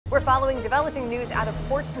Following developing news out of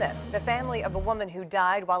Portsmouth, the family of a woman who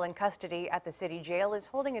died while in custody at the city jail is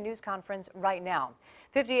holding a news conference right now.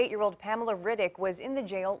 58-year-old Pamela Riddick was in the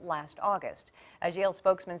jail last August. A jail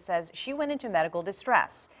spokesman says she went into medical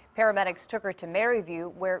distress. Paramedics took her to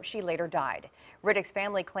Maryview, where she later died. Riddick's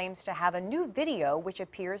family claims to have a new video which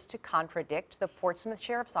appears to contradict the Portsmouth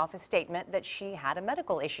Sheriff's Office statement that she had a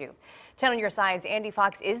medical issue. 10 on your side's Andy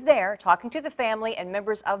Fox is there talking to the family and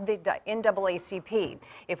members of the NAACP.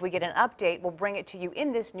 If we get an update, we'll bring it to you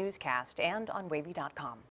in this newscast and on WAVY.com.